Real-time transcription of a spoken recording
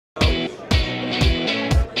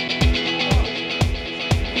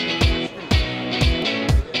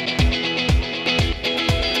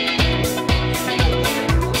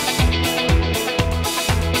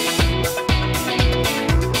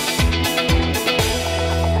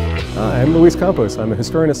I'm Luis Campos. I'm a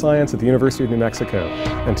historian of science at the University of New Mexico.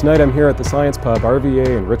 And tonight I'm here at the Science Pub RVA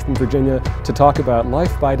in Richmond, Virginia to talk about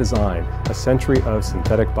Life by Design, a century of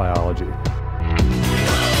synthetic biology.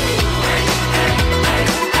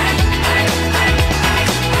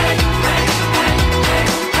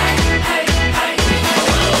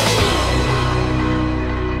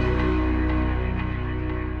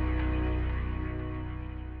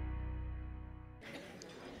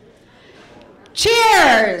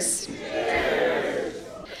 Cheers! Cheers!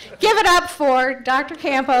 Give it up for Dr.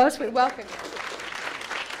 Campos. We welcome you.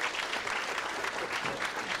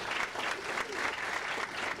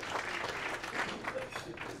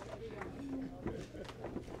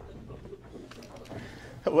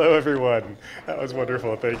 Hello, everyone. That was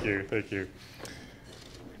wonderful. Thank you. Thank you.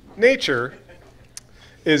 Nature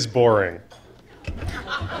is boring.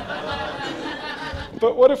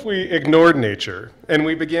 But what if we ignored nature and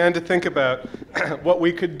we began to think about what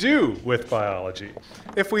we could do with biology?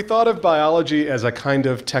 If we thought of biology as a kind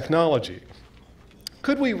of technology,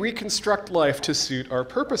 could we reconstruct life to suit our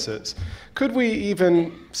purposes? Could we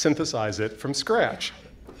even synthesize it from scratch?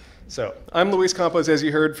 So, I'm Luis Campos, as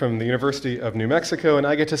you heard, from the University of New Mexico, and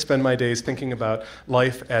I get to spend my days thinking about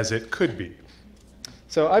life as it could be.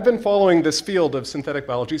 So I've been following this field of synthetic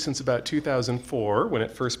biology since about 2004, when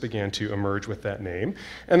it first began to emerge with that name,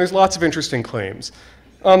 and there's lots of interesting claims.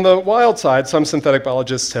 On the wild side, some synthetic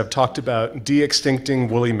biologists have talked about de-extincting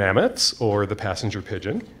woolly mammoths, or the passenger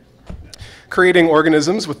pigeon, creating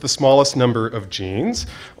organisms with the smallest number of genes,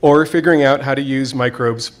 or figuring out how to use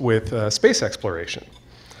microbes with space exploration.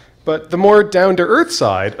 But the more down-to-earth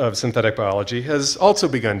side of synthetic biology has also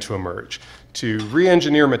begun to emerge, to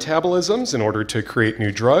re-engineer metabolisms in order to create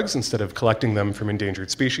new drugs instead of collecting them from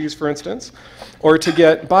endangered species, for instance, or to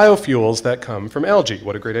get biofuels that come from algae.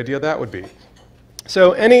 What a great idea that would be.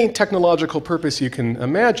 So any technological purpose you can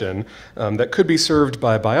imagine that could be served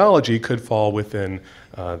by biology could fall within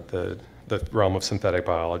the realm of synthetic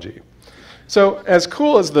biology. So as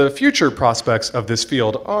cool as the future prospects of this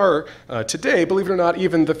field are today, believe it or not,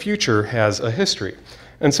 even the future has a history.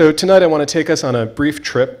 And so tonight I want to take us on a brief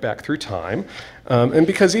trip back through time. And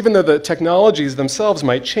because even though the technologies themselves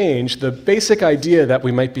might change, the basic idea that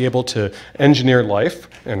we might be able to engineer life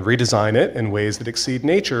and redesign it in ways that exceed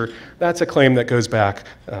nature, that's a claim that goes back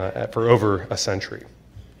for over a century.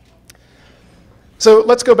 So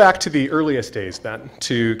let's go back to the earliest days then,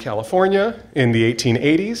 to California in the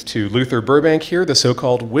 1880s, to Luther Burbank here, the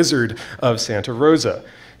so-called Wizard of Santa Rosa.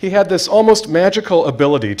 He had this almost magical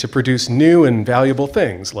ability to produce new and valuable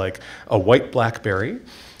things like a white blackberry,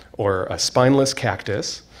 or a spineless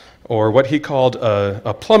cactus, or what he called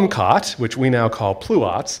a plum cot, which we now call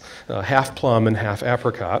pluots, half plum and half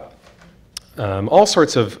apricot. All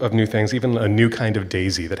sorts of new things, even a new kind of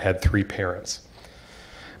daisy that had 3 parents.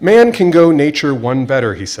 Man can go nature one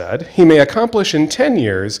better, he said. He may accomplish in 10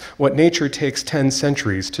 years what nature takes 10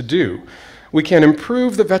 centuries to do. We can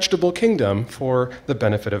improve the vegetable kingdom for the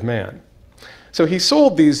benefit of man. So he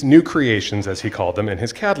sold these new creations, as he called them, in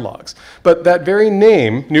his catalogs. But that very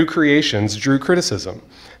name, new creations, drew criticism.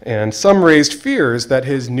 And some raised fears that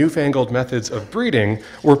his newfangled methods of breeding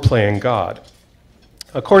were playing God.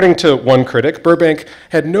 According to one critic, Burbank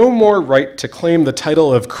had no more right to claim the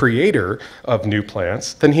title of creator of new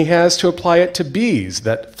plants than he has to apply it to bees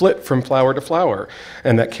that flit from flower to flower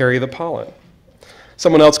and that carry the pollen.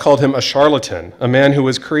 Someone else called him a charlatan, a man who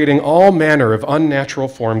was creating all manner of unnatural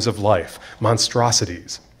forms of life,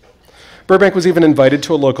 monstrosities. Burbank was even invited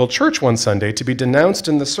to a local church one Sunday to be denounced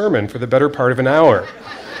in the sermon for the better part of an hour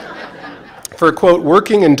for, quote,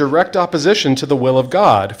 working in direct opposition to the will of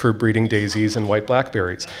God for breeding daisies and white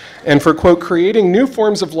blackberries, and for, quote, creating new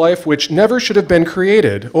forms of life which never should have been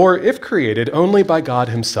created, or if created, only by God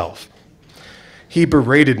himself. He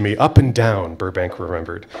berated me up and down, Burbank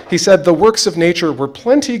remembered. He said the works of nature were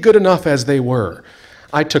plenty good enough as they were.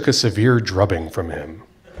 I took a severe drubbing from him.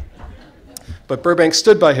 But Burbank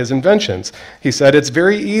stood by his inventions. He said, it's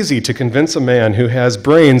very easy to convince a man who has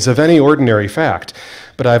brains of any ordinary fact,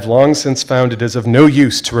 but I've long since found it is of no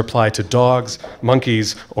use to reply to dogs,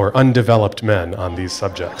 monkeys, or undeveloped men on these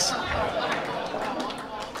subjects.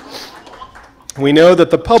 We know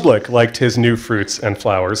that the public liked his new fruits and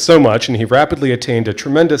flowers so much, and he rapidly attained a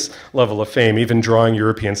tremendous level of fame, even drawing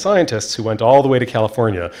European scientists who went all the way to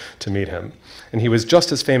California to meet him. And he was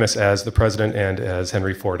just as famous as the president and as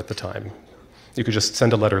Henry Ford at the time. You could just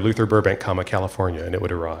send a letter, Luther Burbank, California, and it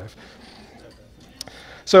would arrive.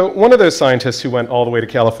 So one of those scientists who went all the way to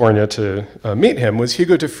California to meet him was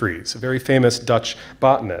Hugo de Vries, a very famous Dutch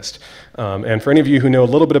botanist. And for any of you who know a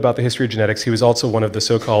little bit about the history of genetics, he was also one of the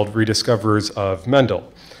so-called rediscoverers of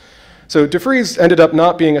Mendel. So de Vries ended up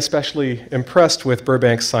not being especially impressed with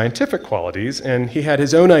Burbank's scientific qualities, and he had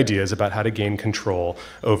his own ideas about how to gain control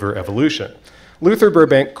over evolution. Luther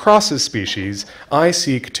Burbank crosses species. I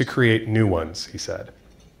seek to create new ones, he said.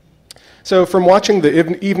 So from watching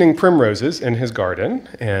the evening primroses in his garden,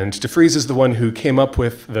 and de Vries is the one who came up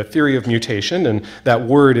with the theory of mutation, and that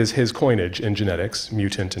word is his coinage in genetics,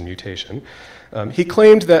 mutant and mutation, he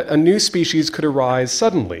claimed that a new species could arise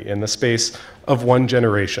suddenly in the space of one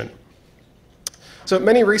generation. So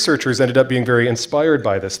many researchers ended up being very inspired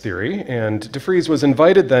by this theory, and de Vries was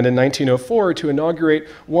invited then in 1904 to inaugurate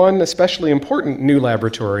one especially important new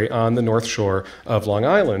laboratory on the North Shore of Long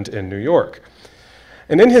Island in New York.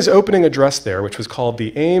 And in his opening address there, which was called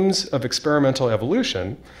The Aims of Experimental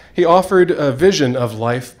Evolution, he offered a vision of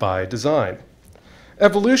life by design.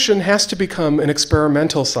 Evolution has to become an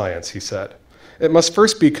experimental science, he said. It must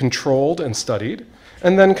first be controlled and studied,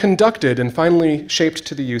 and then conducted and finally shaped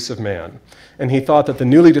to the use of man. And he thought that the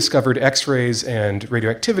newly discovered X-rays and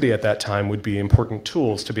radioactivity at that time would be important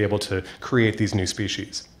tools to be able to create these new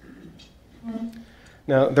species.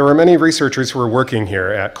 Now, there were many researchers who were working here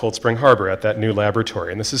at Cold Spring Harbor at that new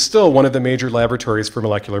laboratory, and this is still one of the major laboratories for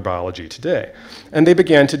molecular biology today. And they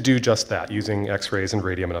began to do just that, using X-rays and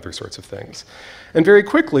radium and other sorts of things. And very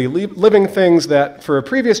quickly, living things that for a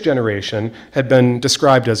previous generation had been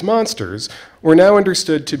described as monsters were now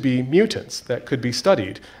understood to be mutants that could be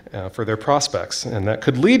studied for their prospects, and that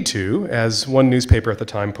could lead to, as one newspaper at the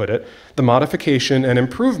time put it, the modification and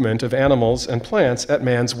improvement of animals and plants at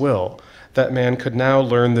man's will, that man could now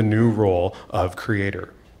learn the new role of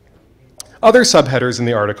creator. Other subheaders in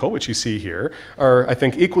the article, which you see here, are, I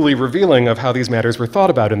think, equally revealing of how these matters were thought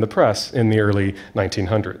about in the press in the early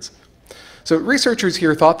 1900s. So researchers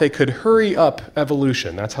here thought they could hurry up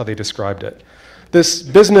evolution. That's how they described it. This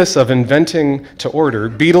business of inventing to order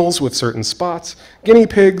beetles with certain spots, guinea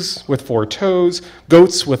pigs with 4 toes,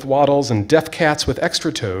 goats with wattles, and deaf cats with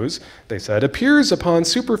extra toes, they said, appears upon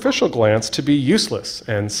superficial glance to be useless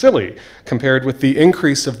and silly compared with the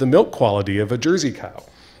increase of the milk quality of a Jersey cow.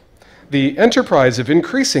 The enterprise of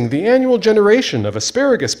increasing the annual generation of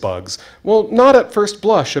asparagus bugs will not at first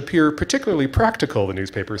blush appear particularly practical, the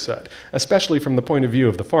newspaper said, especially from the point of view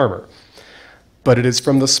of the farmer. But it is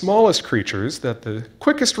from the smallest creatures that the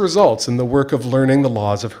quickest results in the work of learning the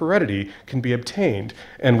laws of heredity can be obtained,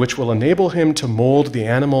 and which will enable him to mold the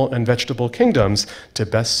animal and vegetable kingdoms to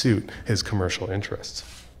best suit his commercial interests.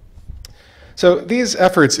 So these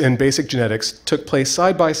efforts in basic genetics took place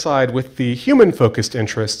side by side with the human-focused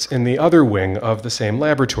interests in the other wing of the same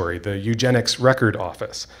laboratory, the Eugenics Record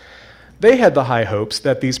Office. They had the high hopes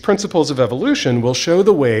that these principles of evolution will show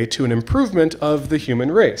the way to an improvement of the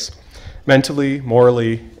human race, mentally,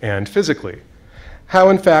 morally, and physically. How,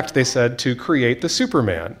 in fact, they said, to create the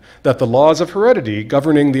Superman, that the laws of heredity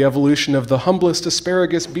governing the evolution of the humblest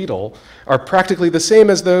asparagus beetle are practically the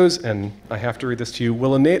same as those, and I have to read this to you,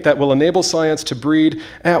 that will enable science to breed,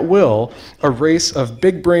 at will, a race of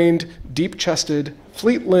big-brained, deep-chested,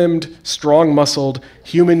 fleet-limbed, strong-muscled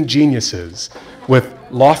human geniuses with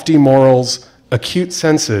lofty morals, acute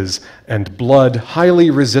senses, and blood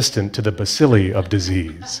highly resistant to the bacilli of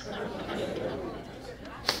disease.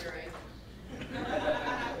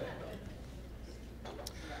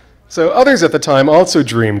 So others at the time also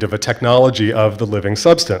dreamed of a technology of the living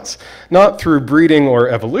substance, not through breeding or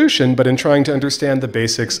evolution, but in trying to understand the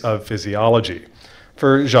basics of physiology.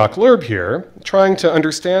 For Jacques Lerbe here, trying to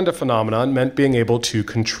understand a phenomenon meant being able to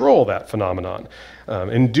control that phenomenon,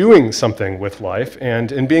 in doing something with life,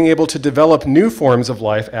 and in being able to develop new forms of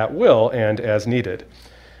life at will and as needed.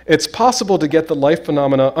 It's possible to get the life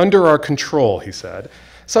phenomena under our control, he said.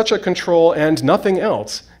 Such a control and nothing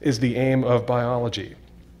else is the aim of biology.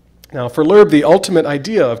 Now, for Lerbe, the ultimate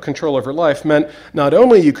idea of control over life meant not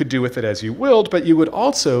only you could do with it as you willed, but you would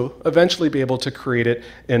also eventually be able to create it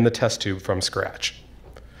in the test tube from scratch.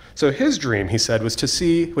 So his dream, he said, was to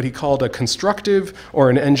see what he called a constructive or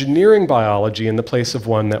an engineering biology in the place of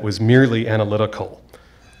one that was merely analytical,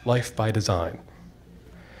 life by design.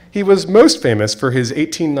 He was most famous for his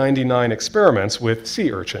 1899 experiments with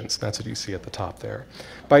sea urchins. That's what you see at the top there.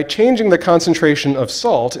 By changing the concentration of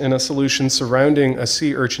salt in a solution surrounding a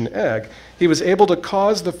sea urchin egg, he was able to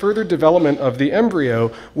cause the further development of the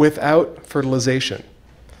embryo without fertilization.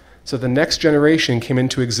 So the next generation came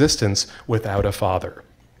into existence without a father.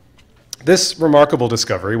 This remarkable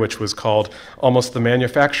discovery, which was called almost the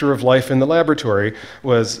manufacture of life in the laboratory,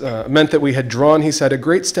 meant that we had drawn, he said, a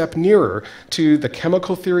great step nearer to the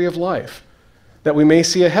chemical theory of life, that we may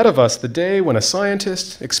see ahead of us the day when a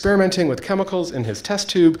scientist experimenting with chemicals in his test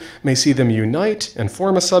tube may see them unite and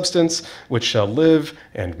form a substance which shall live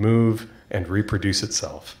and move and reproduce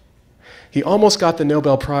itself. He almost got the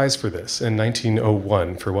Nobel Prize for this in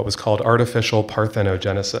 1901 for what was called artificial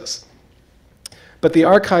parthenogenesis. But the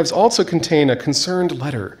archives also contain a concerned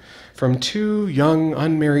letter from two young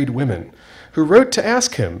unmarried women who wrote to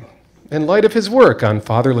ask him, in light of his work on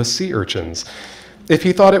fatherless sea urchins, if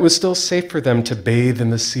he thought it was still safe for them to bathe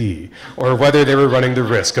in the sea, or whether they were running the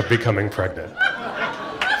risk of becoming pregnant.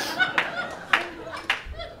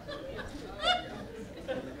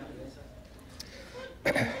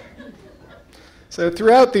 So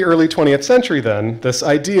throughout the early 20th century then, this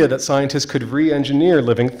idea that scientists could re-engineer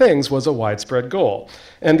living things was a widespread goal.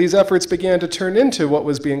 And these efforts began to turn into what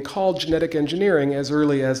was being called genetic engineering as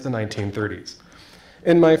early as the 1930s.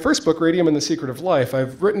 In my first book, Radium and the Secret of Life,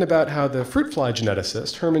 I've written about how the fruit fly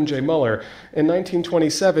geneticist, Herman J. Muller, in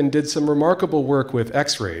 1927 did some remarkable work with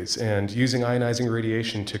X-rays and using ionizing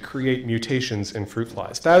radiation to create mutations in fruit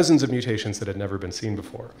flies, thousands of mutations that had never been seen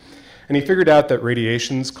before. And he figured out that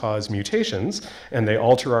radiations cause mutations, and they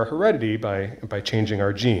alter our heredity by changing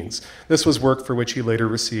our genes. This was work for which he later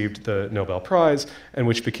received the Nobel Prize, and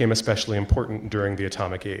which became especially important during the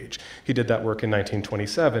atomic age. He did that work in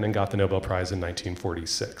 1927 and got the Nobel Prize in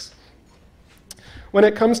 1946. When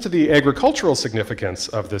it comes to the agricultural significance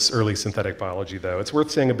of this early synthetic biology, though, it's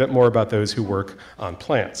worth saying a bit more about those who work on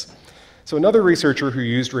plants. So another researcher who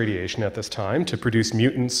used radiation at this time to produce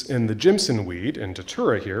mutants in the Jimson weed in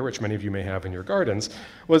Datura here, which many of you may have in your gardens,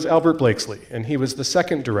 was Albert Blakesley, and he was the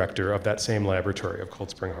second director of that same laboratory of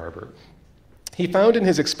Cold Spring Harbor. He found in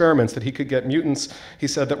his experiments that he could get mutants, he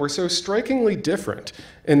said, that were so strikingly different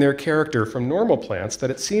in their character from normal plants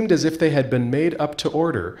that it seemed as if they had been made up to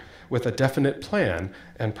order with a definite plan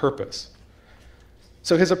and purpose.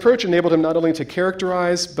 So his approach enabled him not only to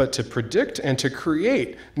characterize, but to predict and to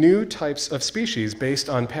create new types of species based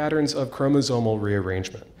on patterns of chromosomal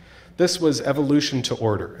rearrangement. This was evolution to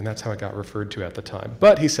order, and that's how it got referred to at the time.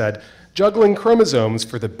 But, he said, juggling chromosomes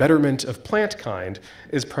for the betterment of plant kind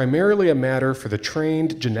is primarily a matter for the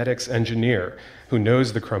trained genetics engineer who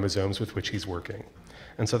knows the chromosomes with which he's working.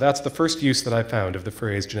 And so that's the first use that I found of the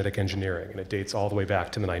phrase genetic engineering, and it dates all the way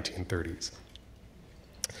back to the 1930s.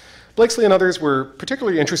 Blakesley and others were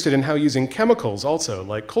particularly interested in how using chemicals also,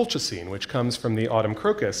 like colchicine, which comes from the autumn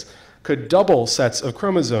crocus, could double sets of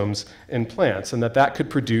chromosomes in plants, and that could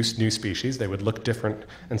produce new species. They would look different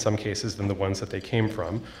in some cases than the ones that they came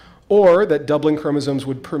from, or that doubling chromosomes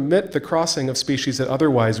would permit the crossing of species that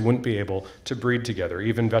otherwise wouldn't be able to breed together,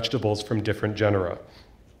 even vegetables from different genera.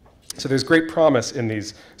 So there's great promise in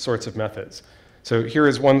these sorts of methods. So here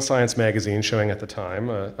is one science magazine showing at the time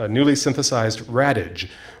a newly synthesized radish,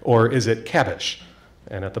 or is it cabbage?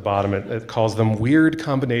 And at the bottom it calls them weird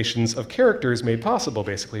combinations of characters made possible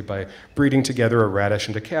basically by breeding together a radish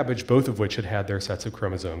and a cabbage, both of which had had their sets of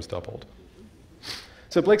chromosomes doubled.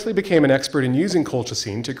 So Blakesley became an expert in using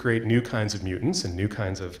colchicine to create new kinds of mutants and new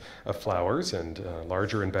kinds of flowers and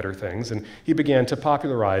larger and better things, and he began to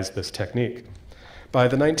popularize this technique. By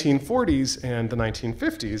the 1940s and the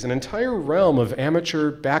 1950s, an entire realm of amateur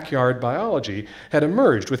backyard biology had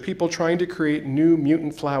emerged with people trying to create new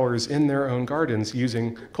mutant flowers in their own gardens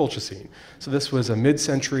using colchicine. So this was a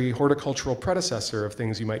mid-century horticultural predecessor of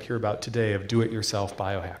things you might hear about today of do-it-yourself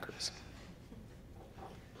biohackers.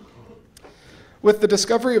 With the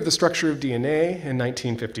discovery of the structure of DNA in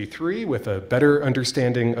 1953, with a better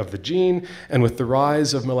understanding of the gene, and with the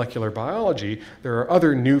rise of molecular biology, there are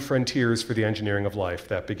other new frontiers for the engineering of life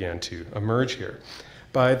that began to emerge here.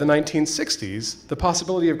 By the 1960s, the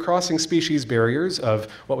possibility of crossing species barriers, of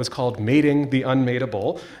what was called mating the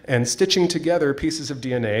unmateable, and stitching together pieces of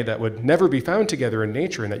DNA that would never be found together in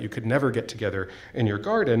nature and that you could never get together in your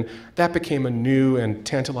garden, that became a new and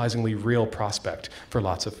tantalizingly real prospect for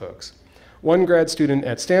lots of folks. One grad student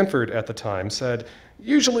at Stanford at the time said,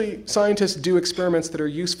 usually scientists do experiments that are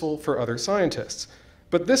useful for other scientists,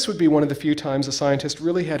 but this would be one of the few times a scientist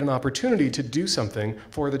really had an opportunity to do something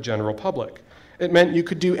for the general public. It meant you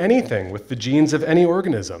could do anything with the genes of any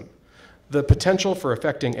organism. The potential for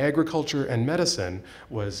affecting agriculture and medicine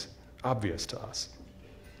was obvious to us.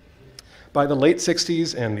 By the late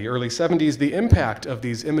 60s and the early 70s, the impact of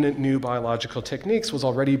these imminent new biological techniques was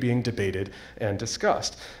already being debated and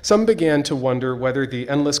discussed. Some began to wonder whether the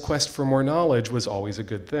endless quest for more knowledge was always a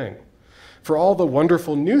good thing. For all the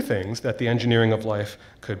wonderful new things that the engineering of life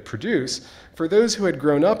could produce, for those who had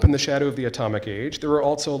grown up in the shadow of the atomic age, there were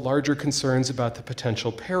also larger concerns about the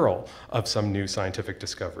potential peril of some new scientific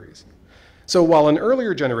discoveries. So while an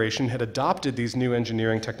earlier generation had adopted these new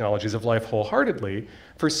engineering technologies of life wholeheartedly,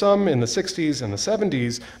 for some in the 60s and the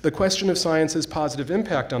 70s, the question of science's positive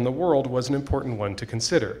impact on the world was an important one to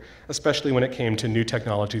consider, especially when it came to new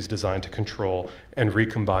technologies designed to control and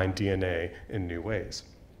recombine DNA in new ways.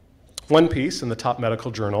 One piece in the top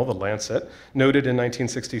medical journal, The Lancet, noted in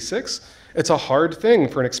 1966, "It's a hard thing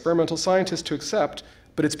for an experimental scientist to accept,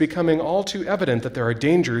 but it's becoming all too evident that there are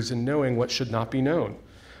dangers in knowing what should not be known."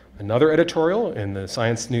 Another editorial in the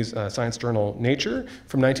science journal Nature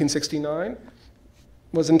from 1969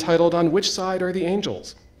 was entitled, "On Which Side Are the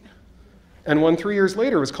Angels?" And one 3 years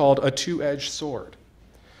later was called "A Two-Edged Sword."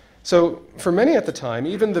 So for many at the time,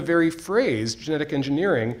 even the very phrase genetic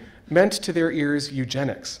engineering meant to their ears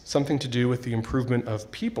eugenics, something to do with the improvement of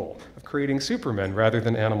people, of creating supermen rather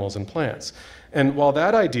than animals and plants. And while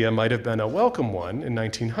that idea might have been a welcome one in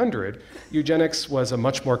 1900, eugenics was a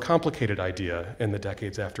much more complicated idea in the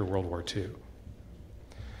decades after World War II.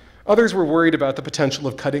 Others were worried about the potential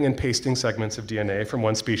of cutting and pasting segments of DNA from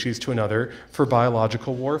one species to another for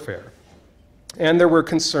biological warfare. And there were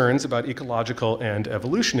concerns about ecological and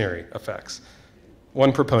evolutionary effects.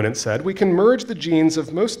 One proponent said, "We can merge the genes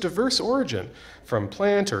of most diverse origin, from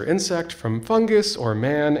plant or insect, from fungus or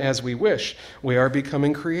man, as we wish. We are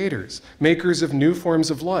becoming creators, makers of new forms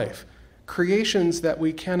of life, creations that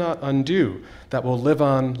we cannot undo, that will live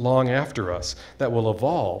on long after us, that will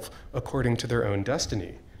evolve according to their own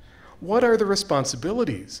destiny." What are the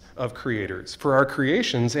responsibilities of creators for our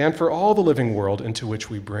creations and for all the living world into which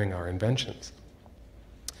we bring our inventions?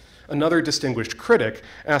 Another distinguished critic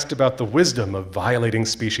asked about the wisdom of violating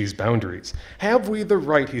species boundaries. "Have we the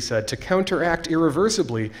right," he said, "to counteract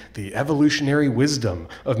irreversibly the evolutionary wisdom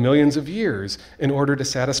of millions of years in order to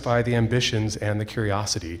satisfy the ambitions and the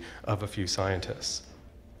curiosity of a few scientists?"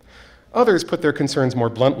 Others put their concerns more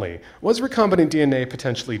bluntly. Was recombinant DNA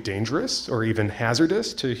potentially dangerous or even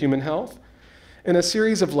hazardous to human health? In a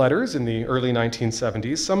series of letters in the early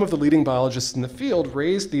 1970s, some of the leading biologists in the field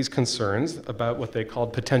raised these concerns about what they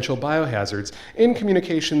called potential biohazards in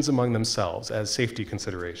communications among themselves as safety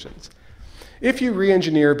considerations. If you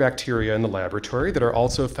re-engineer bacteria in the laboratory that are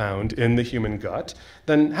also found in the human gut,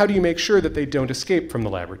 then how do you make sure that they don't escape from the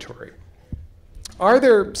laboratory? Are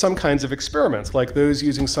there some kinds of experiments, like those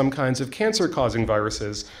using some kinds of cancer-causing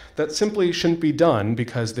viruses, that simply shouldn't be done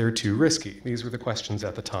because they're too risky? These were the questions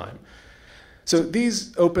at the time. So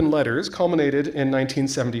these open letters culminated in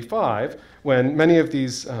 1975 when many of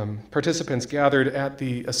these participants gathered at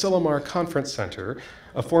the Asilomar Conference Center,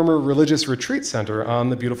 a former religious retreat center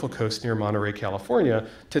on the beautiful coast near Monterey, California,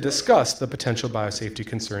 to discuss the potential biosafety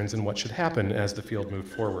concerns and what should happen as the field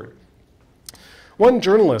moved forward. One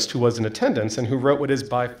journalist who was in attendance and who wrote what is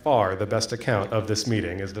by far the best account of this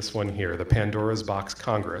meeting is this one here, the Pandora's Box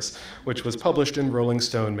Congress, which was published in Rolling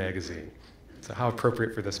Stone magazine. So how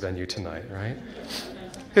appropriate for this venue tonight, right?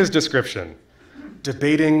 His description: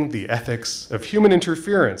 debating the ethics of human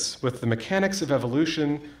interference with the mechanics of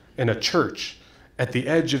evolution in a church at the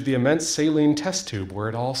edge of the immense saline test tube where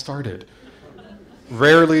it all started.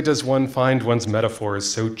 Rarely does one find one's metaphors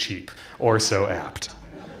so cheap or so apt.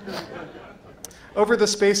 Over the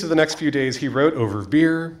space of the next few days, he wrote over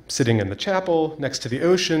beer, sitting in the chapel, next to the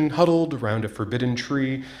ocean, huddled around a forbidden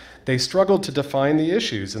tree. They struggled to define the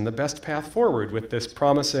issues and the best path forward with this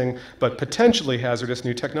promising but potentially hazardous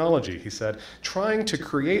new technology, he said, trying to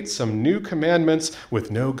create some new commandments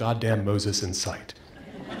with no goddamn Moses in sight.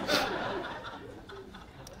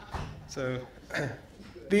 So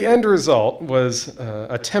the end result was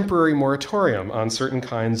a temporary moratorium on certain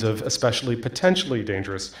kinds of especially potentially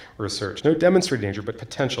dangerous research. No demonstrated danger, but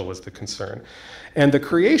potential was the concern. And the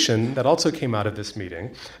creation that also came out of this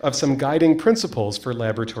meeting of some guiding principles for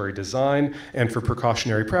laboratory design and for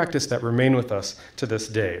precautionary practice that remain with us to this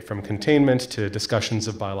day, from containment to discussions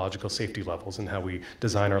of biological safety levels and how we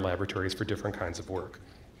design our laboratories for different kinds of work.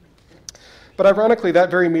 But ironically,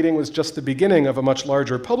 that very meeting was just the beginning of a much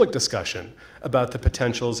larger public discussion about the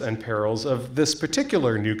potentials and perils of this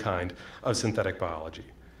particular new kind of synthetic biology.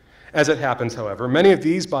 As it happens, however, many of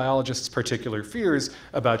these biologists' particular fears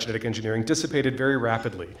about genetic engineering dissipated very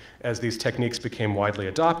rapidly as these techniques became widely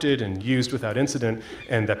adopted and used without incident,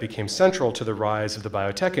 and that became central to the rise of the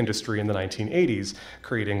biotech industry in the 1980s,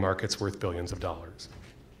 creating markets worth billions of dollars.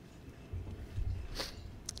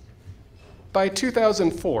 By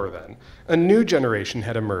 2004, then, a new generation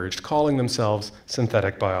had emerged calling themselves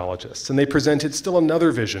synthetic biologists, and they presented still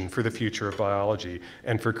another vision for the future of biology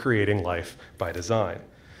and for creating life by design.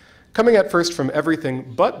 Coming at first from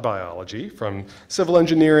everything but biology, from civil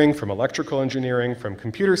engineering, from electrical engineering, from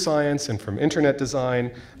computer science, and from internet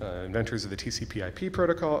design, inventors of the TCP/IP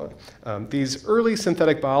protocol, these early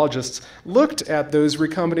synthetic biologists looked at those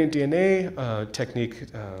recombinant DNA technique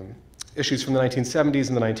issues from the 1970s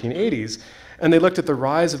and the 1980s, and they looked at the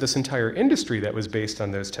rise of this entire industry that was based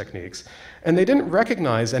on those techniques, and they didn't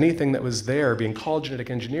recognize anything that was there being called genetic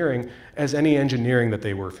engineering as any engineering that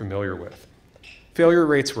they were familiar with. Failure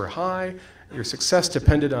rates were high, your success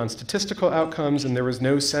depended on statistical outcomes, and there was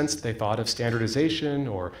no sense they thought of standardization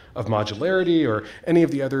or of modularity or any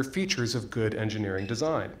of the other features of good engineering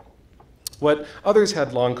design. What others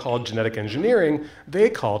had long called genetic engineering, they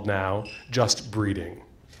called now just breeding.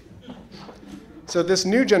 So this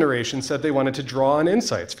new generation said they wanted to draw on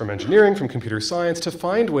insights from engineering, from computer science, to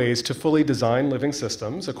find ways to fully design living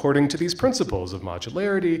systems according to these principles of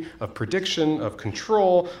modularity, of prediction, of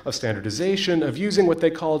control, of standardization, of using what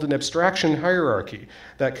they called an abstraction hierarchy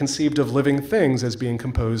that conceived of living things as being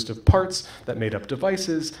composed of parts that made up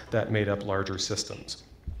devices, that made up larger systems.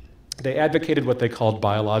 They advocated what they called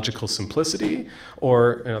biological simplicity,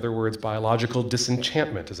 or in other words, biological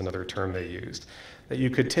disenchantment is another term they used. That you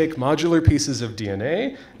could take modular pieces of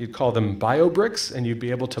DNA, you'd call them biobricks, and you'd be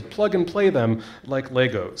able to plug and play them like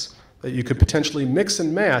Legos. That you could potentially mix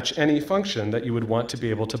and match any function that you would want to be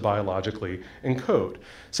able to biologically encode.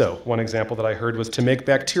 So one example that I heard was to make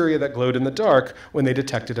bacteria that glowed in the dark when they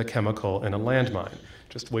detected a chemical in a landmine.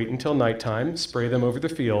 Just wait until nighttime, spray them over the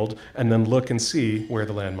field, and then look and see where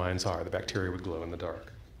the landmines are. The bacteria would glow in the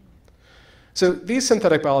dark. So these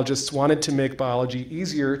synthetic biologists wanted to make biology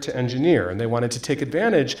easier to engineer, and they wanted to take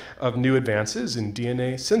advantage of new advances in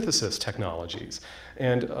DNA synthesis technologies,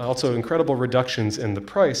 and also incredible reductions in the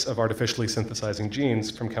price of artificially synthesizing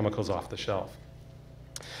genes from chemicals off the shelf.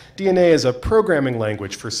 DNA is a programming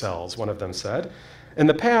language for cells, one of them said. In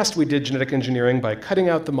the past, we did genetic engineering by cutting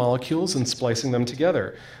out the molecules and splicing them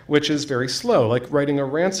together, which is very slow, like writing a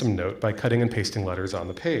ransom note by cutting and pasting letters on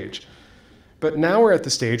the page. But now we're at the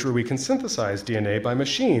stage where we can synthesize DNA by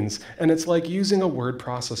machines, and it's like using a word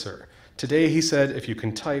processor. Today, he said, if you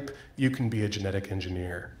can type, you can be a genetic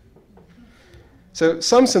engineer. So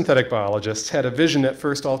some synthetic biologists had a vision at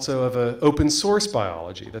first also of an open source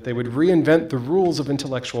biology, that they would reinvent the rules of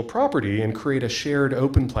intellectual property and create a shared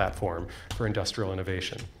open platform for industrial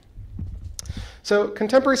innovation. So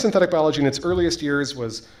contemporary synthetic biology in its earliest years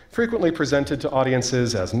was frequently presented to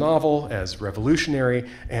audiences as novel, as revolutionary,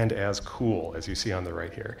 and as cool, as you see on the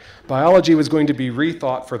right here. Biology was going to be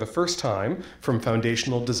rethought for the first time from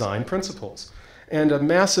foundational design principles. And a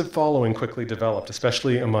massive following quickly developed,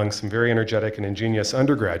 especially among some very energetic and ingenious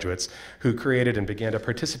undergraduates who created and began to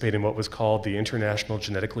participate in what was called the International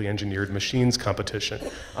Genetically Engineered Machines Competition,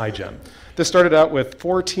 IGEM. This started out with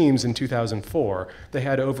 4 teams in 2004. They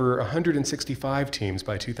had over 165 teams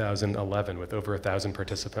by 2011 with over 1,000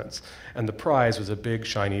 participants. And the prize was a big,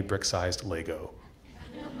 shiny, brick-sized Lego.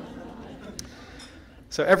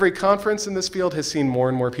 So every conference in this field has seen more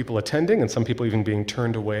and more people attending, and some people even being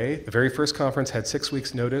turned away. The very first conference had 6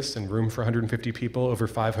 weeks' notice and room for 150 people. Over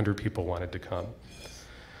 500 people wanted to come.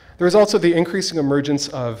 There was also the increasing emergence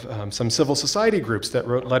of some civil society groups that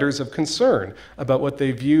wrote letters of concern about what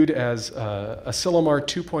they viewed as Asilomar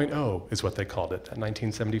 2.0, is what they called it. That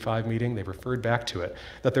 1975 meeting, they referred back to it.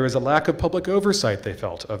 That there was a lack of public oversight, they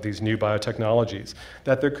felt, of these new biotechnologies.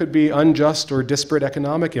 That there could be unjust or disparate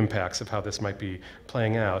economic impacts of how this might be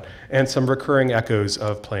playing out, and some recurring echoes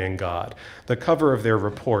of playing God. The cover of their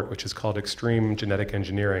report, which is called Extreme Genetic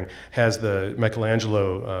Engineering, has the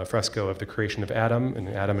Michelangelo fresco of the creation of Adam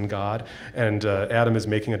and God, and Adam is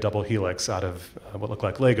making a double helix out of what look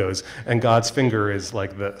like Legos, and God's finger is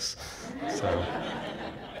like this. So.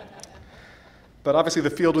 But obviously the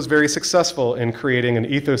field was very successful in creating an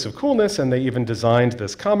ethos of coolness, and they even designed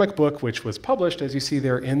this comic book, which was published, as you see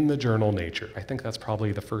there, in the journal Nature. I think that's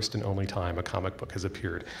probably the first and only time a comic book has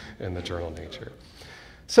appeared in the journal Nature.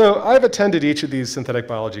 So I've attended each of these synthetic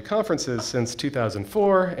biology conferences since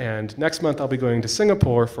 2004, and next month I'll be going to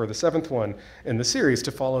Singapore for the 7th one in the series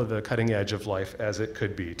to follow the cutting edge of life as it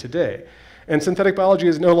could be today. And synthetic biology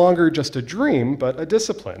is no longer just a dream, but a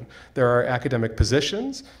discipline. There are academic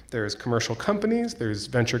positions, there's commercial companies, there's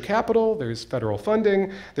venture capital, there's federal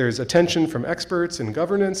funding, there's attention from experts in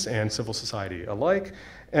governance and civil society alike.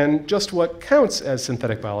 And just what counts as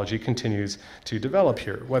synthetic biology continues to develop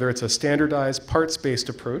here, whether it's a standardized parts-based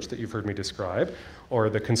approach that you've heard me describe, or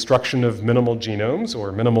the construction of minimal genomes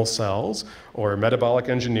or minimal cells, or metabolic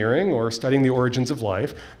engineering, or studying the origins of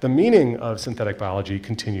life, the meaning of synthetic biology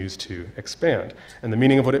continues to expand. And the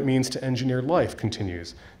meaning of what it means to engineer life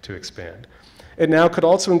continues to expand. It now could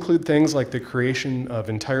also include things like the creation of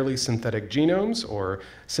entirely synthetic genomes or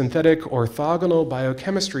synthetic orthogonal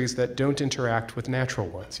biochemistries that don't interact with natural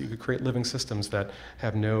ones. You could create living systems that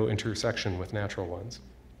have no intersection with natural ones.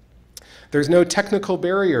 There's no technical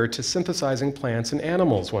barrier to synthesizing plants and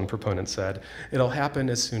animals, one proponent said. It'll happen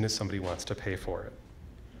as soon as somebody wants to pay for it.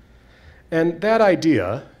 And that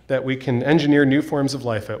idea that we can engineer new forms of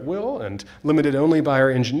life at will and limited only by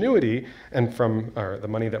our ingenuity and from the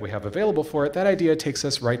money that we have available for it, that idea takes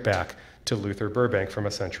us right back to Luther Burbank from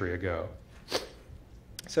a century ago.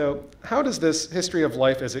 So how does this history of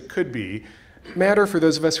life as it could be matter for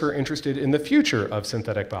those of us who are interested in the future of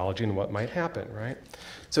synthetic biology and what might happen, right?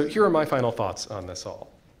 So here are my final thoughts on this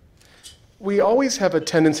all. We always have a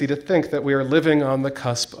tendency to think that we are living on the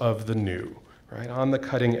cusp of the new, right, on the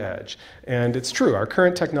cutting edge. And it's true, our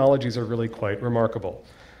current technologies are really quite remarkable.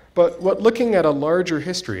 But what looking at a larger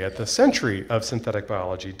history, at the century of synthetic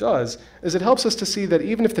biology does, is it helps us to see that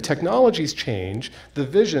even if the technologies change, the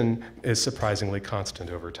vision is surprisingly constant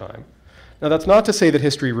over time. Now, that's not to say that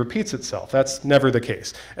history repeats itself. That's never the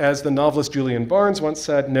case. As the novelist Julian Barnes once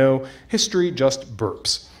said, no, history just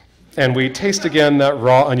burps. And we taste again that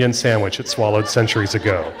raw onion sandwich it swallowed centuries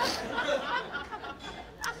ago.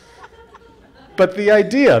 But the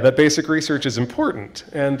idea that basic research is important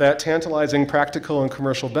and that tantalizing practical and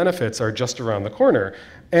commercial benefits are just around the corner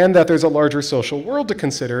and that there's a larger social world to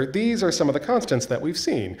consider, these are some of the constants that we've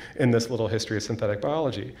seen in this little history of synthetic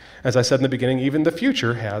biology. As I said in the beginning, even the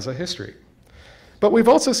future has a history. But we've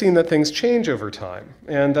also seen that things change over time,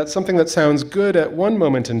 and that something that sounds good at one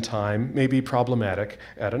moment in time may be problematic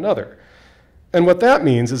at another. And what that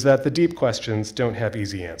means is that the deep questions don't have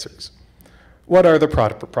easy answers. What are the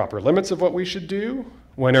proper limits of what we should do?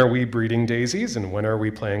 When are we breeding daisies, and when are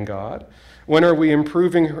we playing God? When are we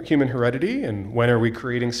improving human heredity, and when are we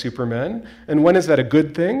creating supermen? And when is that a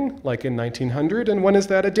good thing, like in 1900, and when is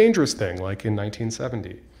that a dangerous thing, like in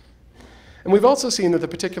 1970? And we've also seen that the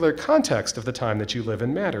particular context of the time that you live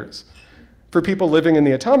in matters. For people living in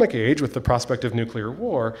the atomic age with the prospect of nuclear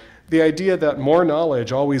war, the idea that more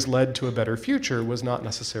knowledge always led to a better future was not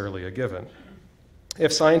necessarily a given.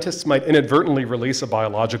 If scientists might inadvertently release a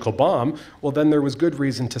biological bomb, well, then there was good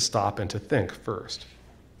reason to stop and to think first.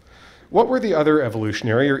 What were the other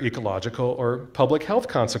evolutionary or ecological or public health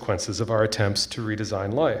consequences of our attempts to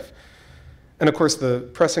redesign life? And of course, the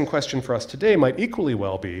pressing question for us today might equally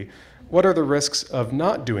well be, what are the risks of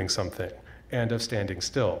not doing something and of standing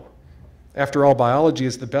still? After all, biology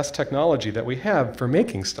is the best technology that we have for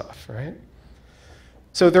making stuff, right?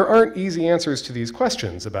 So there aren't easy answers to these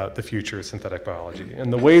questions about the future of synthetic biology,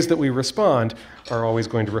 and the ways that we respond are always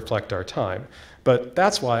going to reflect our time. But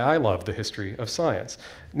that's why I love the history of science.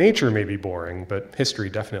 Nature may be boring, but history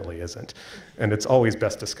definitely isn't. And it's always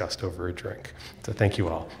best discussed over a drink. So thank you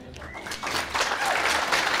all.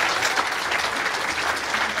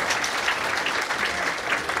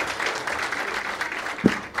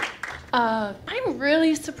 I'm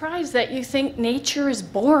really surprised that you think nature is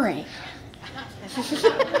boring.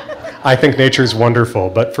 I think nature is wonderful,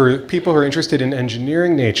 but for people who are interested in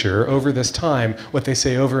engineering nature over this time, what they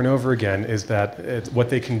say over and over again is that what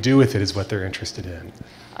they can do with it is what they're interested in.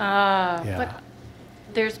 But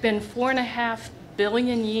there's been 4.5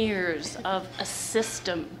 billion years of a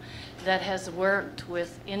system that has worked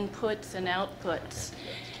with inputs and outputs,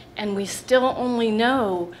 and we still only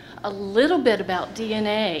know a little bit about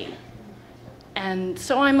DNA. And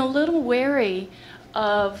so I'm a little wary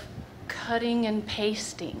of cutting and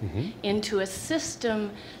pasting into a system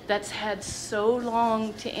that's had so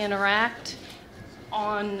long to interact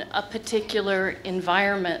on a particular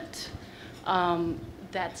environment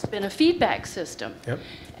that's been a feedback system. Yep.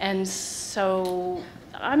 And so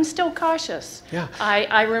I'm still cautious. Yeah.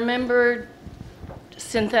 I remember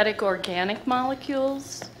synthetic organic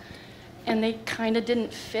molecules, and they kind of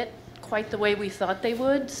didn't fit quite the way we thought they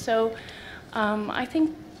would. So I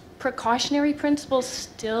think precautionary principles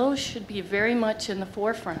still should be very much in the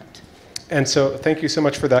forefront. And so thank you so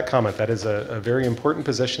much for that comment. That is a very important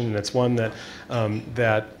position, and it's one that,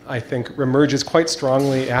 that I think emerges quite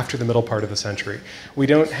strongly after the middle part of the century. We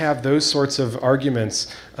don't have those sorts of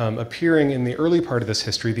arguments appearing in the early part of this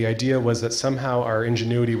history. The idea was that somehow our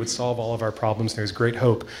ingenuity would solve all of our problems. There's great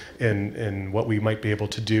hope in what we might be able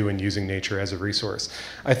to do in using nature as a resource.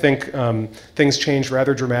 I think things changed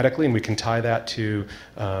rather dramatically, and we can tie that to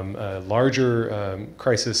a larger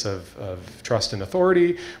crisis of trust and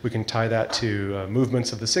authority. We can tie that to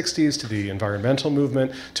movements of the 60s, to the environmental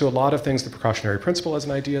movement, to a lot of things, the precautionary principle as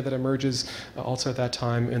an idea that emerges also at that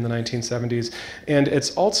time in the 1970s. And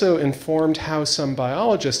it's also informed how some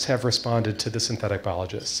biologists have responded to the synthetic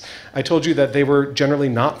biologists. I told you that they were generally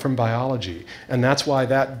not from biology, and that's why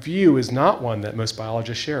that view is not one that most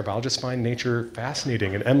biologists share. Biologists find nature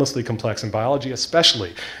fascinating and endlessly complex, and biology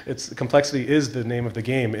especially. Complexity is the name of the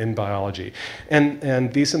game in biology.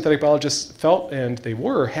 And these synthetic biologists felt, and they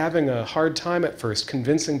were, having a a hard time at first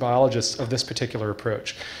convincing biologists of this particular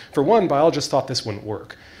approach. For one, biologists thought this wouldn't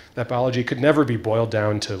work. That biology could never be boiled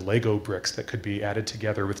down to Lego bricks that could be added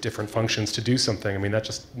together with different functions to do something. I mean, that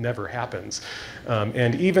just never happens.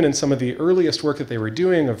 And even in some of the earliest work that they were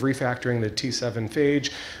doing of refactoring the T7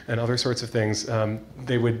 phage and other sorts of things,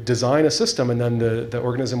 they would design a system and then the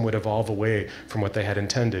organism would evolve away from what they had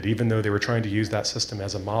intended, even though they were trying to use that system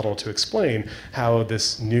as a model to explain how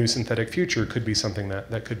this new synthetic future could be something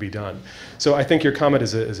that could be done. So I think your comment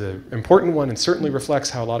is an important one and certainly reflects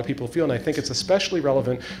how a lot of people feel, and I think it's especially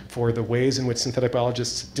relevant for the ways in which synthetic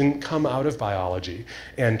biologists didn't come out of biology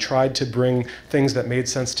and tried to bring things that made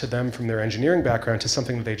sense to them from their engineering background to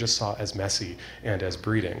something that they just saw as messy and as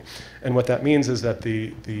breeding. And what that means is that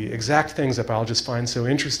the exact things that biologists find so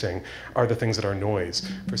interesting are the things that are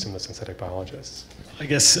noise for some of the synthetic biologists. I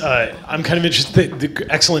guess I'm kind of interested,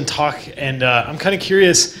 excellent talk, and I'm kind of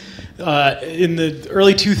curious, in the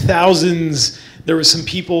early 2000s, there were some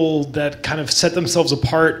people that kind of set themselves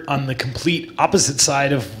apart on the complete opposite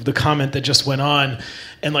side of the comment that just went on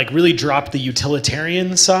and like really dropped the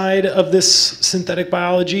utilitarian side of this synthetic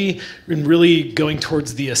biology and really going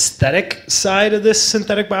towards the aesthetic side of this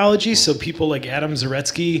synthetic biology. So people like Adam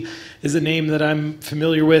Zaretsky is a name that I'm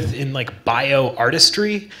familiar with in like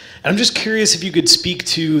bioartistry. And I'm just curious if you could speak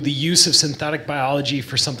to the use of synthetic biology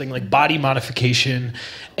for something like body modification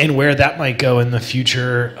and where that might go in the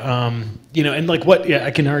future. You know, and like what, yeah,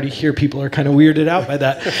 I can already hear people are kind of weirded out by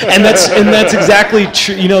that. And that's exactly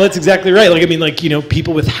true, you know, that's exactly right. Like, I mean, like, you know,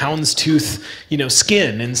 people with houndstooth, you know,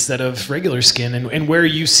 skin instead of regular skin, and where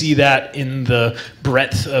you see that in the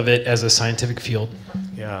breadth of it as a scientific field.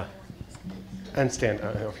 Yeah. And stand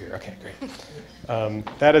over here. Okay, great.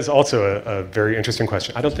 That is also a very interesting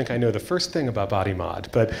question. I don't think I know the first thing about body mod,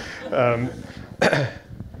 but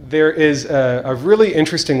there is a really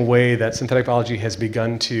interesting way that synthetic biology has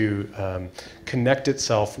begun to connect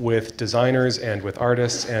itself with designers and with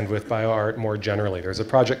artists and with bioart more generally. There's a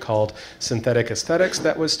project called Synthetic Aesthetics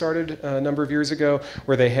that was started a number of years ago,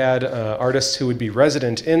 where they had artists who would be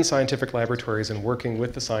resident in scientific laboratories and working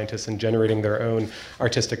with the scientists and generating their own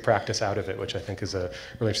artistic practice out of it, which I think is a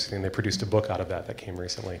really interesting thing. They produced a book out of that came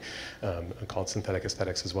recently called Synthetic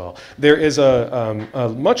Aesthetics as well. There is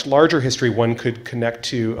a much larger history one could connect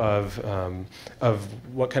to of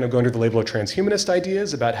what kind of go under the label of transhumanist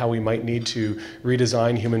ideas about how we might need to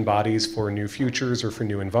redesign human bodies for new futures or for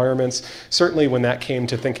new environments. Certainly when that came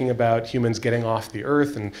to thinking about humans getting off the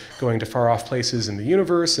Earth and going to far off places in the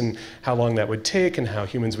universe and how long that would take and how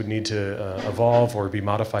humans would need to evolve or be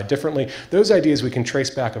modified differently, those ideas we can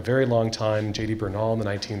trace back a very long time. J.D. Bernal in the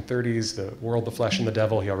 1930s, The World, the Flesh, and the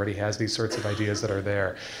Devil, he already has these sorts of ideas that are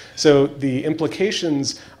there. So the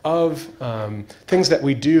implications of things that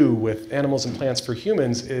we do with animals and plants for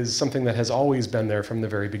humans is something that has always been there from the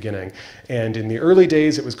very beginning. And in the early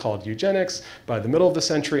days, it was called eugenics. By the middle of the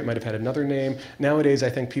century, it might have had another name. Nowadays, I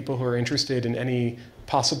think people who are interested in any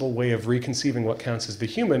possible way of reconceiving what counts as the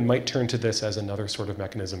human might turn to this as another sort of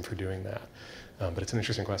mechanism for doing that. But it's an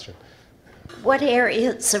interesting question. What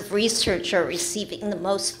areas of research are receiving the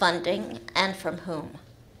most funding and from whom?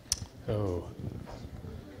 Oh,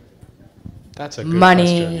 that's a good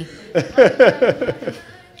Money. question.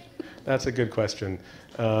 That's a good question.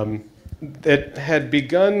 It had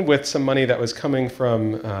begun with some money that was coming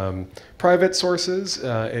from private sources.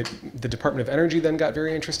 The Department of Energy then got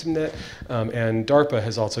very interested in it, and DARPA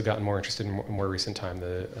has also gotten more interested in more recent time,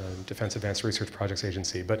 the Defense Advanced Research Projects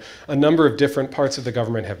Agency. But a number of different parts of the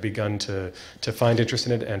government have begun to find interest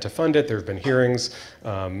in it and to fund it. There have been hearings,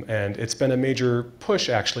 and it's been a major push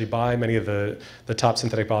actually by many of the top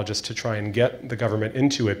synthetic biologists to try and get the government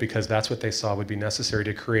into it, because that's what they saw would be necessary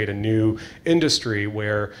to create a new industry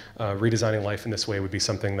where redesigning life in this way would be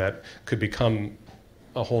something that could become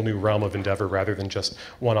a whole new realm of endeavor rather than just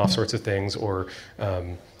one-off sorts of things or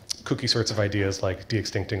kooky sorts of ideas like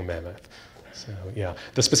de-extincting a mammoth. So yeah,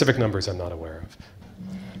 the specific numbers I'm not aware of.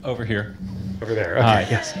 Over here. Over there, okay, Hi.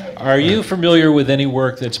 yes. Are you familiar with any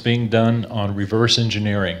work that's being done on reverse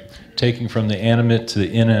engineering, taking from the animate to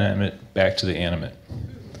the inanimate back to the animate?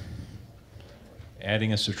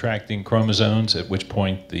 Adding and subtracting chromosomes, at which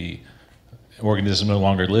point the organism no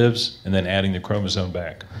longer lives, and then adding the chromosome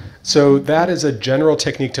back. So that is a general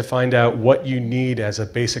technique to find out what you need as a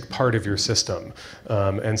basic part of your system.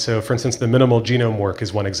 And so, for instance, the minimal genome work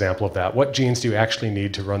is one example of that. What genes do you actually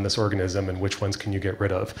need to run this organism, and which ones can you get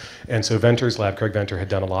rid of? And so Venter's lab, Craig Venter, had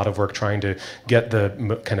done a lot of work trying to get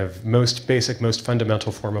the kind of most basic, most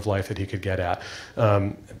fundamental form of life that he could get at.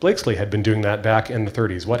 Blakesley had been doing that back in the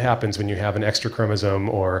 30s. What happens when you have an extra chromosome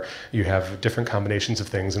or you have different combinations of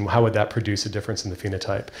things, and how would that produce a a difference in the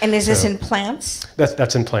phenotype. And is this in plants?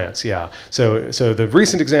 That's in plants, yeah. So the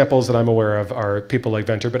recent examples that I'm aware of are people like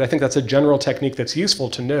Venter, but I think that's a general technique that's useful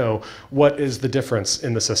to know what is the difference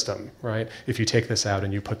in the system, right? If you take this out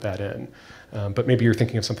and you put that in. But maybe you're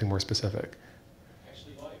thinking of something more specific.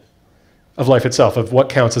 Actually, life. Of life itself, of what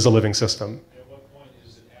counts as a living system. At what point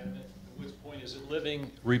is it animate? At which point is it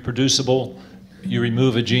living, reproducible? You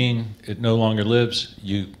remove a gene, it no longer lives.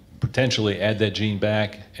 You potentially add that gene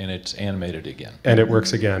back, and it's animated again. And it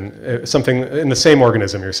works again. Something in the same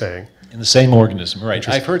organism, you're saying? In the same organism, right.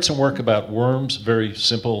 I've heard some work about worms, very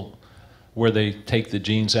simple, where they take the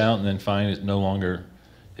genes out and then find it no longer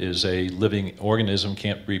is a living organism,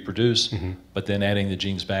 can't reproduce, but then adding the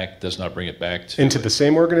genes back does not bring it back to... Into the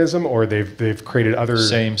same organism, or they've created other...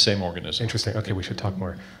 Same organism. Interesting. Okay, we should talk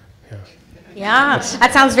more. Yeah. Yeah,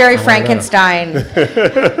 that sounds very Frankenstein.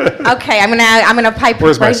 Okay, I'm gonna pipe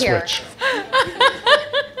Where's right my here. switch?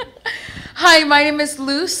 Hi, my name is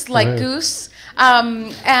Luce, like goose,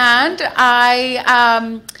 and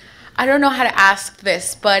I don't know how to ask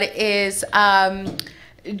this, but is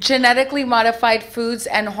genetically modified foods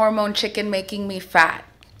and hormone chicken making me fat?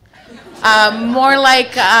 More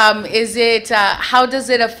like, is it? How does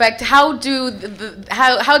it affect? How does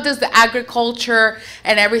the agriculture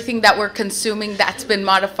and everything that we're consuming that's been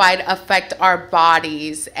modified affect our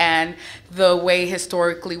bodies and the way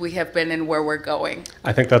historically we have been and where we're going?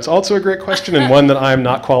 I think that's also a great question and one that I'm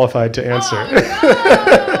not qualified to answer.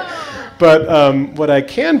 But what I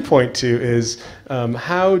can point to is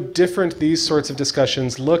how different these sorts of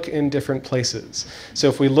discussions look in different places. So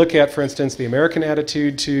if we look at, for instance, the American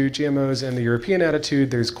attitude to GMOs and the European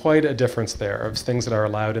attitude, there's quite a difference there of things that are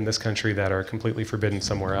allowed in this country that are completely forbidden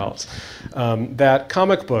somewhere else. That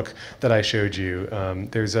comic book that I showed you,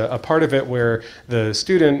 there's a part of it where the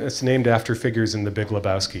student, it's named after figures in The Big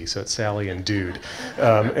Lebowski, so it's Sally and Dude.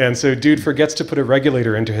 And so Dude forgets to put a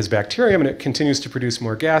regulator into his bacterium, and it continues to produce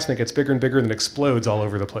more gas, and it gets bigger and bigger, and it explodes all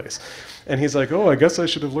over the place. And he's like, oh, I guess I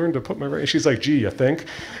should have learned to put my... And she's like, gee, you think?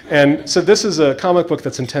 And so this is a comic book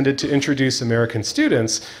that's intended to introduce American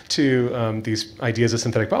students to these ideas of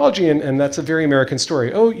synthetic biology, and that's a very American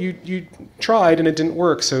story. Oh, you tried and it didn't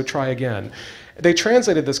work, so try again. They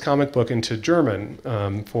translated this comic book into German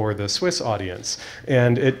for the Swiss audience,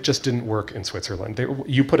 and it just didn't work in Switzerland.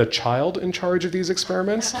 You put a child in charge of these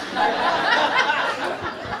experiments,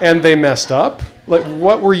 and they messed up. Like,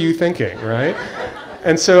 what were you thinking, right?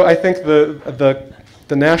 And so I think the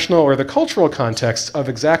national or the cultural context of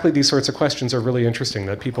exactly these sorts of questions are really interesting,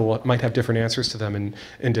 that people might have different answers to them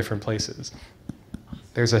in different places.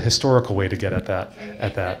 There's a historical way to get at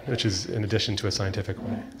that, which is in addition to a scientific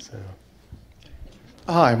way. So.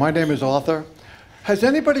 Hi, my name is Arthur. Has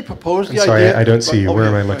anybody proposed the idea... Sorry, I don't see you. Where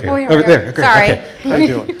am I looking? Over there. Okay. Sorry. Okay. How you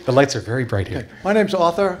doing? The lights are very bright here. Okay. My name's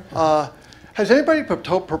Arthur. Has anybody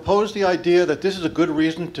proposed the idea that this is a good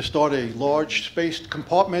reason to start a large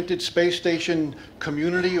compartmented space station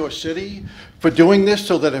community or city for doing this,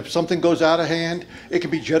 so that if something goes out of hand, it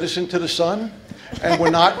can be jettisoned to the sun, and we're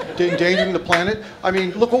not endangering the planet? I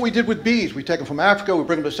mean, look what we did with bees. We take them from Africa, we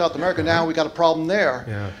bring them to South America, now we got a problem there.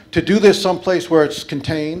 Yeah. To do this someplace where it's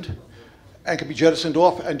contained and can be jettisoned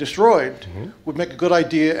off and destroyed would make a good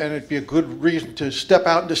idea, and it'd be a good reason to step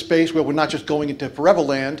out into space where we're not just going into forever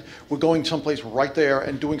land, we're going someplace right there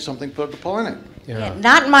and doing something for the planet. Yeah,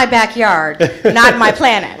 not in my backyard, not my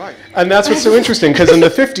planet. Right. And that's what's so interesting, because in the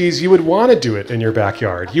 50s, you would want to do it in your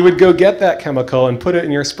backyard. You would go get that chemical and put it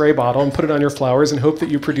in your spray bottle and put it on your flowers and hope that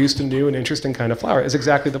you produced a new and interesting kind of flower. Is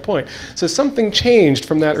exactly the point. So something changed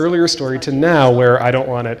from that earlier story to now, where I don't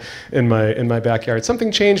want it in my backyard.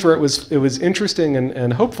 Something changed where it was interesting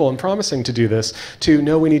and hopeful and promising to do this, to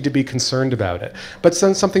no, we need to be concerned about it. But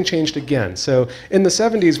then something changed again. So in the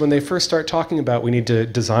 70s, when they first start talking about we need to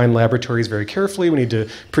design laboratories very carefully, we need to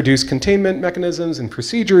produce containment mechanisms and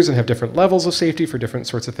procedures and have different levels of safety for different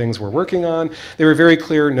sorts of things we're working on, they were very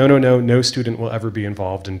clear, no student will ever be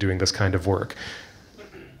involved in doing this kind of work.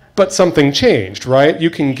 But something changed, right? You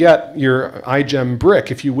can get your iGEM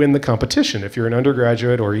brick if you win the competition, if you're an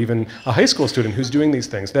undergraduate or even a high school student who's doing these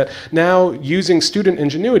things. That now, using student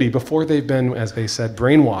ingenuity before they've been, as they said,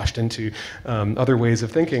 brainwashed into other ways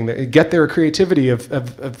of thinking, they get their creativity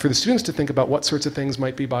for the students to think about what sorts of things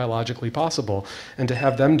might be biologically possible and to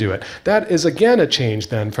have them do it. That is, again, a change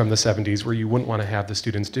then from the 70s, where you wouldn't want to have the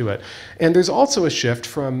students do it. And there's also a shift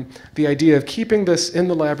from the idea of keeping this in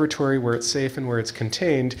the laboratory where it's safe and where it's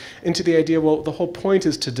contained into the idea, well, the whole point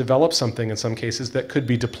is to develop something in some cases that could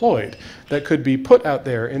be deployed, that could be put out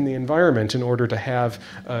there in the environment in order to have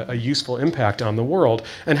a useful impact on the world.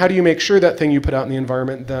 And how do you make sure that thing you put out in the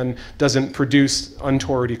environment then doesn't produce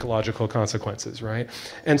untoward ecological consequences, right?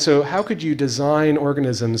 And so how could you design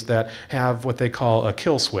organisms that have what they call a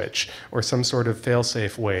kill switch, or some sort of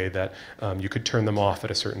fail-safe way that you could turn them off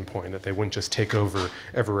at a certain point, that they wouldn't just take over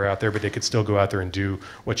everywhere out there, but they could still go out there and do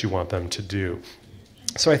what you want them to do.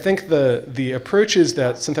 So I think the approaches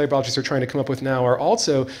that synthetic biologists are trying to come up with now are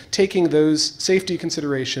also taking those safety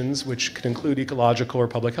considerations, which could include ecological or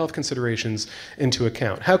public health considerations, into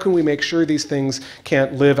account. How can we make sure these things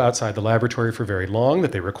can't live outside the laboratory for very long,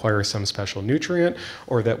 that they require some special nutrient,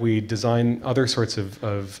 or that we design other sorts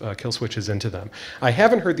of kill switches into them? I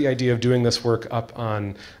haven't heard the idea of doing this work up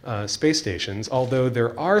on space stations, although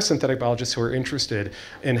there are synthetic biologists who are interested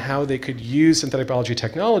in how they could use synthetic biology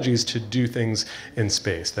technologies to do things in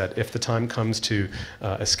space, that if the time comes to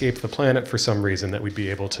escape the planet for some reason, that we'd be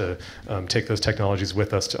able to take those technologies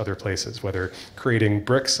with us to other places, whether creating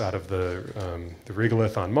bricks out of the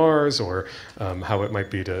regolith on Mars, or how it might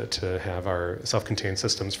be to have our self-contained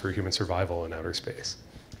systems for human survival in outer space.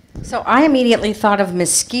 So I immediately thought of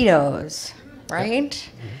mosquitoes, right?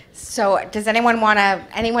 Mm-hmm. So does anyone want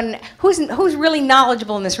to, who's really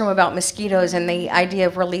knowledgeable in this room about mosquitoes and the idea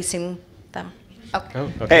of releasing them? Okay.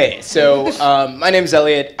 Oh, okay. Hey, so my name is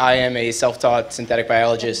Elliot. I am a self-taught synthetic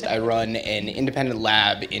biologist. I run an independent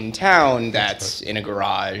lab in town that's in a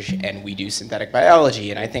garage, and we do synthetic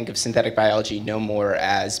biology. And I think of synthetic biology no more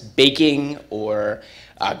as baking or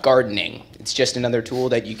gardening. It's just another tool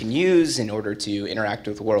that you can use in order to interact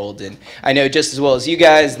with the world. And I know just as well as you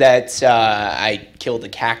guys that I killed a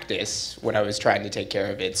cactus when I was trying to take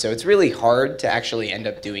care of it. So it's really hard to actually end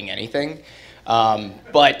up doing anything.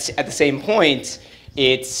 But at the same point,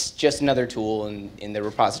 it's just another tool in the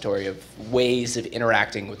repository of ways of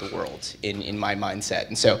interacting with the world in my mindset.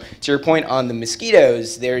 And so to your point on the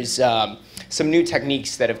mosquitoes, there's some new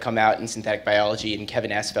techniques that have come out in synthetic biology in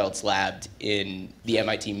Kevin Esfeld's lab in the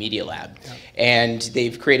MIT Media Lab. Yeah. And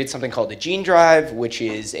they've created something called a gene drive, which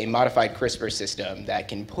is a modified CRISPR system that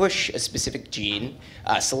can push a specific gene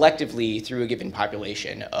selectively through a given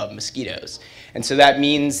population of mosquitoes. And so that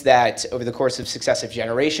means that over the course of successive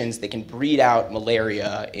generations, they can breed out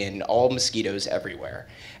malaria in all mosquitoes everywhere.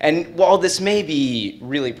 And while this may be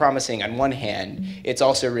really promising on one hand, it's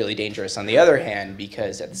also really dangerous on the other hand,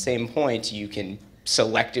 because at the same point, you can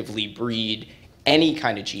selectively breed any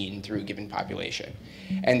kind of gene through a given population.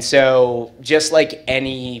 And so just like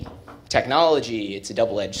any technology, it's a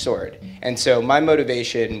double-edged sword. And so my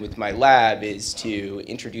motivation with my lab is to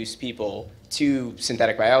introduce people to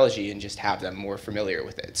synthetic biology and just have them more familiar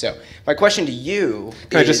with it. So my question to you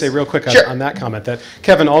Can I just say real quick on that comment that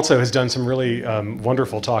Kevin also has done some really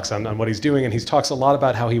wonderful talks on what he's doing, and he talks a lot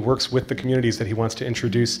about how he works with the communities that he wants to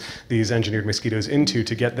introduce these engineered mosquitoes into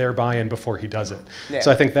to get their buy-in before he does it. Yeah.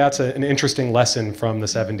 So I think that's an interesting lesson from the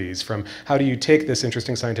 70s, from how do you take this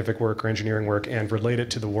interesting scientific work or engineering work and relate it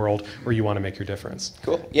to the world where you want to make your difference.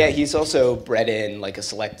 Cool. Yeah, he's also bred in like a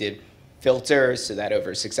selected filter so that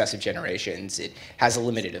over successive generations it has a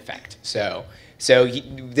limited effect. So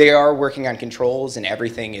they are working on controls, and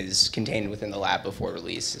everything is contained within the lab before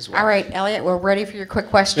release as well. All right, Elliot, we're ready for your quick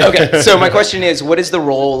question. Okay, so my question is, what is the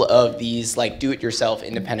role of these like do-it-yourself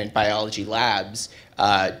independent biology labs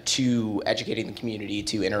to educating the community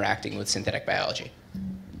to interacting with synthetic biology?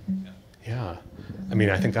 Yeah. I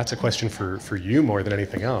mean, I think that's a question for you more than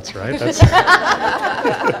anything else, right? That's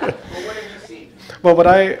well, what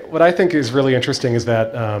I think is really interesting is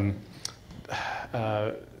that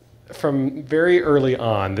from very early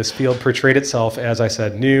on, this field portrayed itself, as I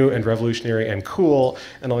said, new and revolutionary and cool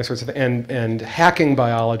and all these sorts of things. And hacking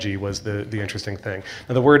biology was the interesting thing.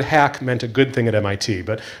 Now, the word hack meant a good thing at MIT,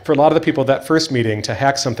 but for a lot of the people at that first meeting, to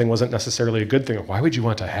hack something wasn't necessarily a good thing. Why would you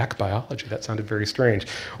want to hack biology? That sounded very strange.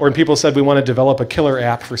 Or when people said we want to develop a killer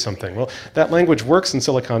app for something. Well, that language works in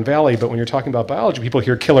Silicon Valley, but when you're talking about biology, people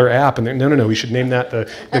hear killer app and they're, no, we should name that the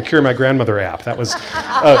Cure My Grandmother app. That was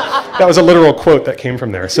a literal quote that came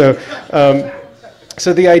from there. So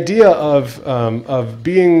the idea of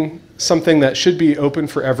being something that should be open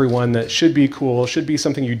for everyone, that should be cool, should be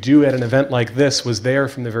something you do at an event like this was there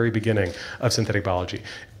from the very beginning of synthetic biology.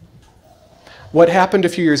 What happened a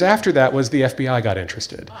few years after that was the FBI got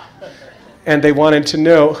interested. And they wanted to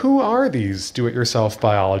know, who are these do-it-yourself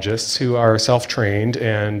biologists who are self-trained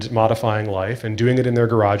and modifying life and doing it in their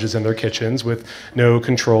garages and their kitchens with no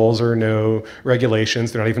controls or no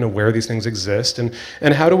regulations? They're not even aware these things exist. And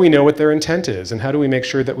how do we know what their intent is? And how do we make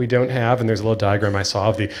sure that we don't have, and there's a little diagram I saw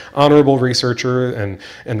of the honorable researcher, and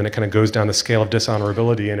then it kind of goes down the scale of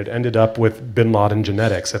dishonorability, and it ended up with Bin Laden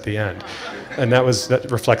genetics at the end. And that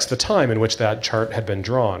reflects the time in which that chart had been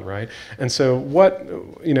drawn, right? And so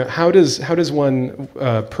how does one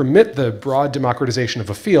permit the broad democratization of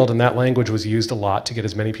a field? And that language was used a lot to get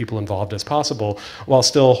as many people involved as possible, while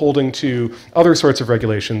still holding to other sorts of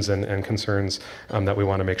regulations and concerns that we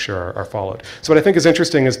want to make sure are followed. So what I think is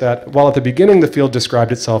interesting is that while at the beginning the field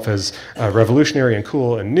described itself as revolutionary and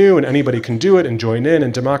cool and new, and anybody can do it and join in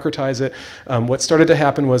and democratize it, what started to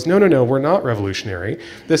happen was, no, we're not revolutionary.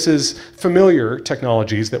 This is familiar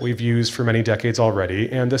technologies that we've used for many decades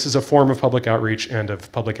already, and this is a form of public outreach and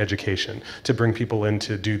of public education to bring people in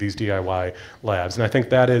to do these DIY labs. And I think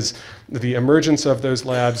that is the emergence of those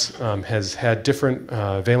labs has had different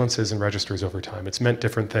valences and registers over time. It's meant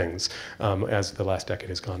different things as the last decade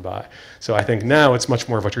has gone by. So I think now it's much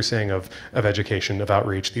more of what you're saying of education, of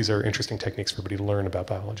outreach. These are interesting techniques for everybody to learn about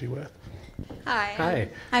biology with. Hi. Hi.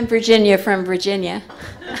 I'm Virginia from Virginia.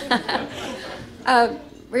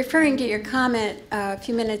 Referring to your comment a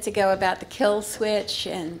few minutes ago about the kill switch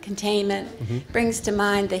and containment, brings to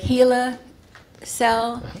mind the HeLa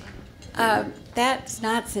cell. That's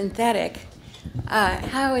not synthetic.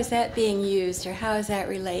 How is that being used, or how does that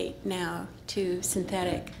relate now to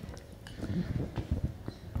synthetic?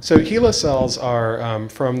 So HeLa cells are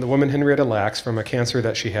from the woman Henrietta Lacks, from a cancer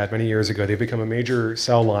that she had many years ago. They've become a major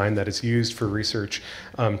cell line that is used for research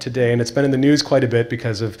today, and it's been in the news quite a bit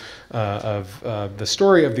because of the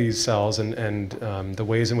story of these cells and the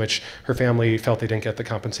ways in which her family felt they didn't get the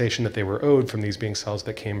compensation that they were owed from these being cells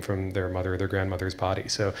that came from their mother or their grandmother's body.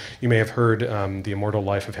 So you may have heard The Immortal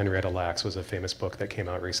Life of Henrietta Lacks was a famous book that came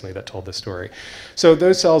out recently that told this story. So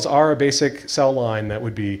those cells are a basic cell line that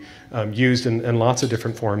would be used in lots of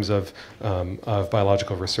different forms of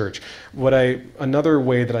biological research. Another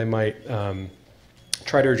way that I might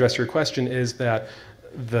try to address your question is that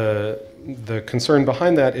the concern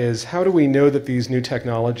behind that is, how do we know that these new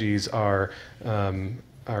technologies are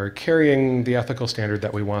carrying the ethical standard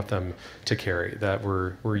that we want them to carry, that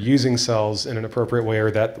we're using cells in an appropriate way,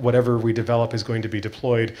 or that whatever we develop is going to be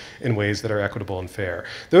deployed in ways that are equitable and fair.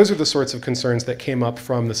 Those are the sorts of concerns that came up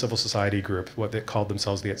from the civil society group, what they called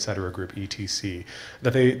themselves the Et Cetera group, ETC,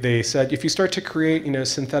 that they said, if you start to create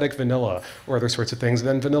synthetic vanilla or other sorts of things,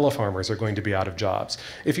 then vanilla farmers are going to be out of jobs.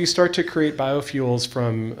 If you start to create biofuels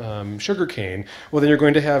from sugarcane, well, then you're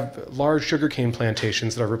going to have large sugarcane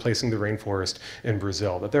plantations that are replacing the rainforest in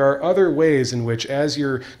Brazil. That there are other ways in which, as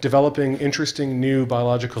you're developing interesting new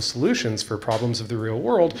biological solutions for problems of the real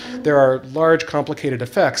world, there are large complicated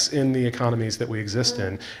effects in the economies that we exist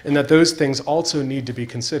in, and that those things also need to be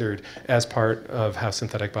considered as part of how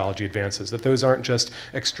synthetic biology advances, that those aren't just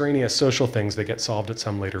extraneous social things that get solved at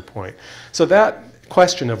some later point. So that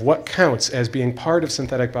question of what counts as being part of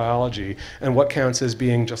synthetic biology and what counts as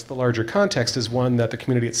being just the larger context is one that the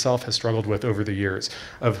community itself has struggled with over the years,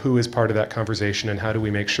 of who is part of that conversation and how do we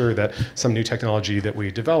make sure that some new technology that we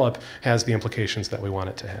develop has the implications that we want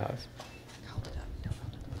it to have.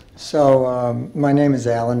 So my name is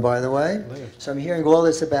Alan, by the way. So I'm hearing all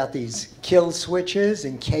this about these kill switches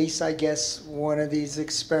in case, I guess, one of these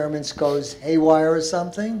experiments goes haywire or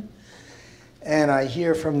something. And I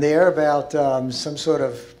hear from there about some sort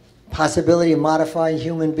of possibility of modifying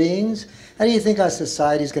human beings. How do you think our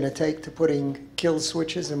society is going to take to putting kill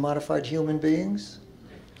switches in modified human beings?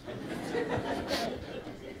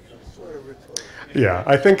 Yeah,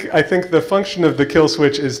 I think the function of the kill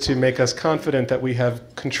switch is to make us confident that we have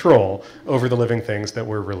control over the living things that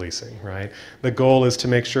we're releasing, right? The goal is to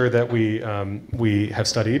make sure that we have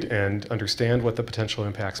studied and understand what the potential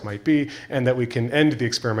impacts might be, and that we can end the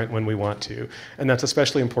experiment when we want to. And that's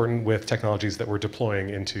especially important with technologies that we're deploying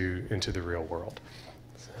into the real world.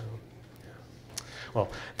 So, yeah. Well,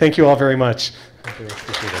 thank you all very much. I very much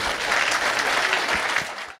appreciate it.